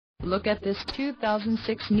Look at this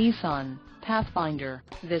 2006 Nissan Pathfinder.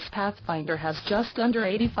 This Pathfinder has just under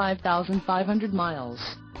 85,500 miles.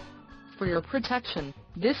 For your protection,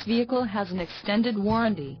 this vehicle has an extended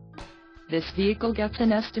warranty. This vehicle gets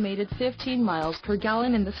an estimated 15 miles per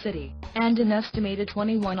gallon in the city, and an estimated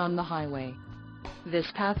 21 on the highway. This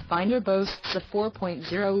Pathfinder boasts a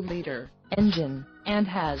 4.0-liter engine, and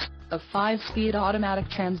has a 5-speed automatic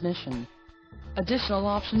transmission. Additional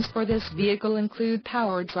options for this vehicle include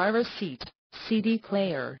power driver's seat, CD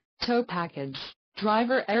player, tow package,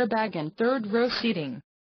 driver airbag and third-row seating.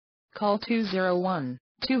 Call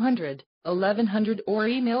 201-200-1100 or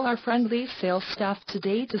email our friendly sales staff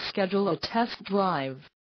today to schedule a test drive.